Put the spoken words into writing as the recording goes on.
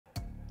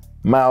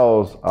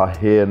MOUZ are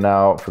here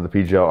now for the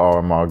PGL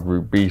RMR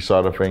Group B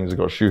side of things. I've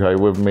got siuhy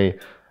with me.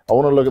 I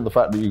want to look at the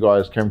fact that you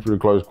guys came through the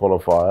closed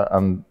qualifier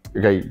and,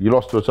 okay, you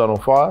lost to Eternal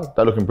Fire.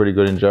 They're looking pretty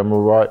good in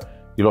general, right?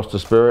 You lost to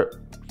Spirit.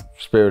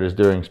 Spirit is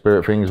doing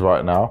Spirit things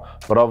right now.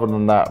 But other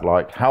than that,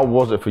 like, how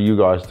was it for you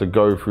guys to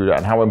go through that?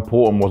 And how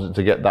important was it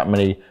to get that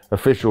many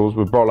officials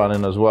with Brolan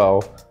in as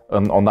well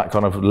on that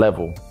kind of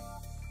level?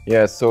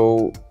 Yeah,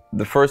 so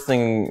the first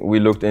thing we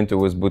looked into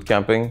was boot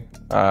camping.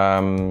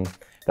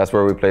 That's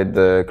where we played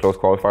the close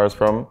qualifiers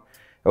from.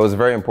 It was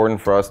very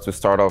important for us to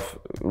start off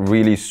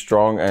really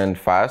strong and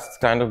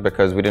fast, kind of,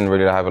 because we didn't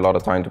really have a lot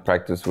of time to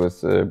practice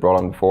with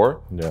Brolan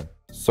before. Yeah.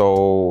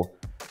 So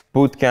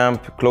boot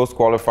camp, close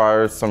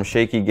qualifiers, some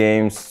shaky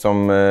games,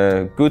 some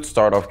good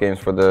start-off games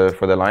for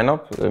the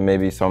lineup.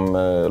 Maybe some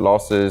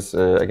losses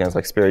against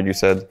like Spirit, you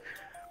said.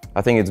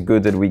 I think it's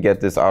good that we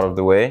get this out of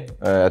the way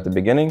at the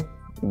beginning.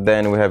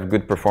 Then we have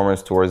good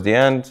performance towards the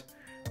end.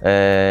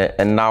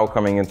 And now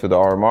coming into the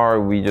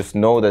RMR, we just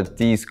know that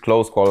these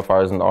close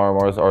qualifiers and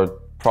RMRs are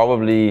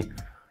probably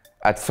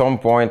at some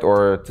point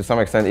or to some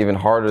extent even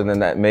harder than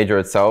that major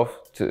itself,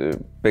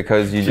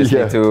 because you just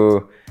need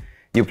to,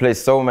 you play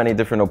so many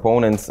different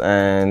opponents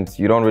and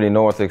you don't really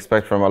know what to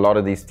expect from a lot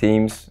of these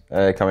teams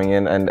coming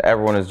in, and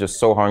everyone is just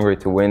so hungry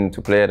to win,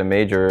 to play at a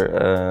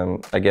major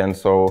again,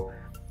 so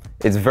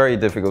it's very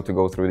difficult to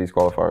go through these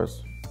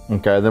qualifiers.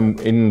 Okay, then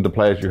in the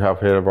players you have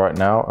here right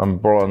now and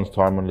Brolan's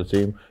time on the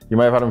team, you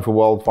may have had him for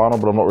World Final,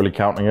 but I'm not really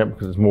counting it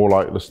because it's more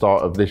like the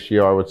start of this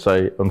year, I would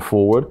say, and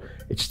forward.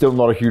 It's still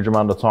not a huge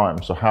amount of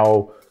time. So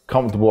how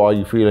comfortable are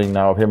you feeling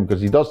now of him?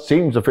 Because he does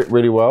seem to fit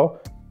really well,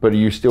 but are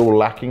you still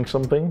lacking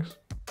some things?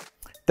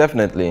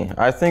 Definitely.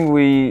 I think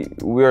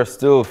we are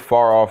still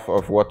far off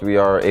of what we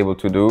are able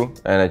to do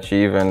and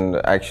achieve and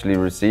actually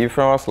receive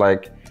from us.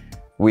 Like,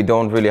 we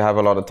don't really have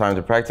a lot of time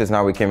to practice.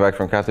 Now we came back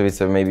from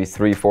Katowice, maybe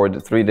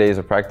 3 days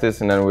of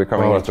practice, and then we're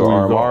coming into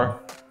RMR.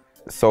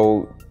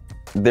 So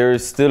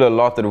there's still a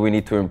lot that we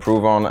need to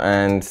improve on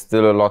and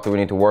still a lot that we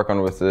need to work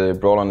on with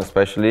Brolan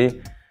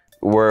especially.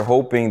 We're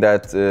hoping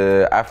that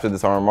after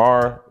this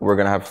RMR, we're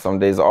gonna have some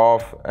days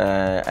off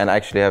and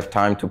actually have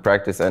time to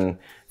practice and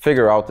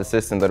figure out the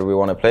system that we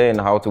want to play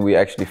and how do we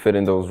actually fit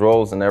in those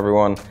roles and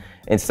everyone,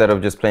 instead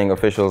of just playing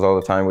officials all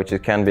the time, which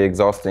it can be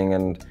exhausting.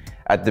 And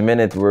at the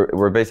minute,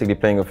 we're basically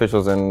playing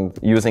officials and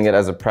using it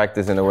as a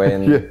practice in a way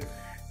and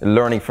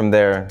learning from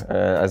there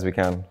as we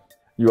can.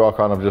 You are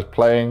kind of just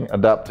playing,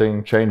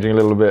 adapting, changing a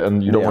little bit,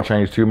 and you don't want to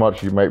change too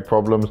much, you make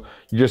problems.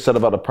 You just said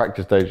about the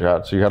practice days you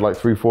had. So you had like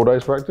 3-4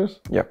 days practice?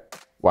 Yeah.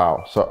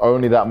 Wow, so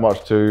only that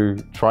much to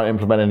try and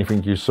implement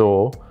anything you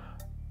saw.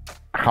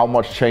 How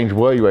much change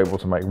were you able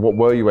to make? What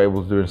were you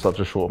able to do in such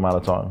a short amount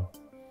of time?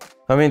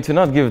 I mean, to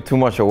not give too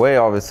much away,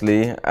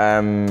 obviously,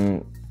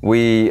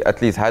 we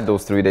at least had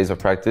those 3 days of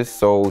practice,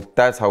 so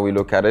that's how we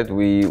look at it.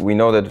 We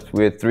know that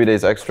we had 3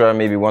 days extra,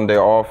 maybe 1 day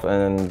off,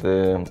 and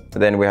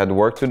then we had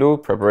work to do,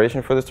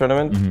 preparation for this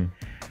tournament.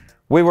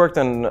 We worked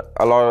on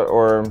a lot,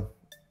 or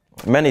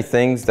many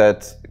things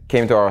that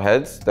came to our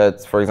heads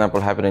that, for example,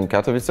 happened in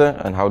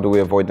Katowice, and how do we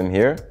avoid them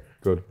here.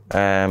 Good.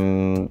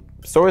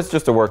 So it's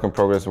just a work in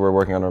progress. We're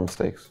working on our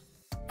mistakes.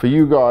 For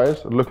you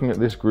guys, looking at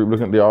this group,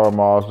 looking at the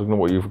RMRs, looking at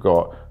what you've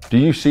got, do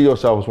you see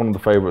yourself as one of the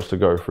favourites to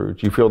go through?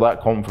 Do you feel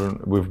that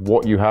confident with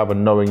what you have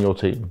and knowing your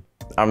team?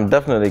 I'm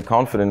definitely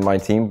confident in my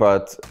team,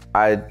 but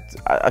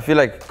I feel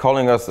like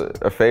calling us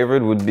a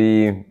favourite would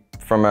be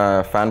from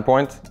a fan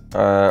point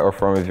or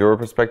from a viewer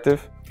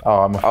perspective.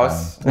 Oh, I'm a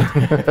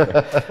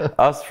fan.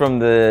 Us from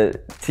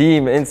the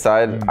team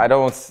inside, I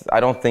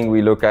don't think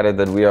we look at it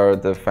that we are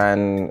the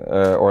fan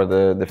or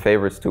the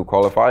favourites to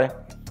qualify.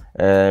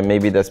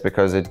 Maybe that's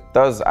because it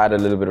does add a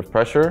little bit of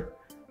pressure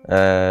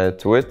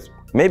to it.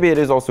 Maybe it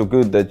is also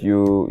good that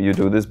you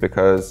do this,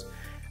 because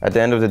at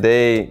the end of the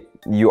day,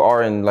 you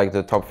are in like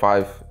the top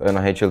 5 in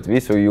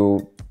HLTV, so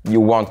you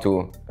want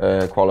to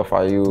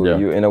qualify.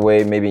 You in a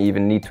way maybe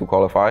even need to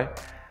qualify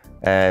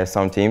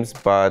some teams,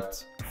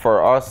 but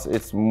for us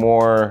it's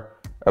more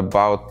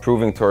about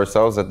proving to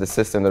ourselves that the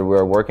system that we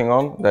are working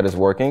on, that is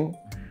working,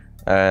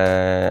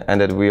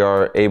 and that we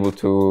are able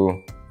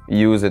to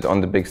use it on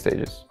the big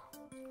stages.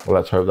 Well,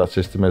 let's hope that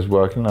system is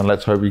working, and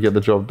let's hope you get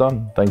the job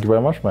done. Thank you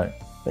very much, mate.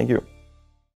 Thank you.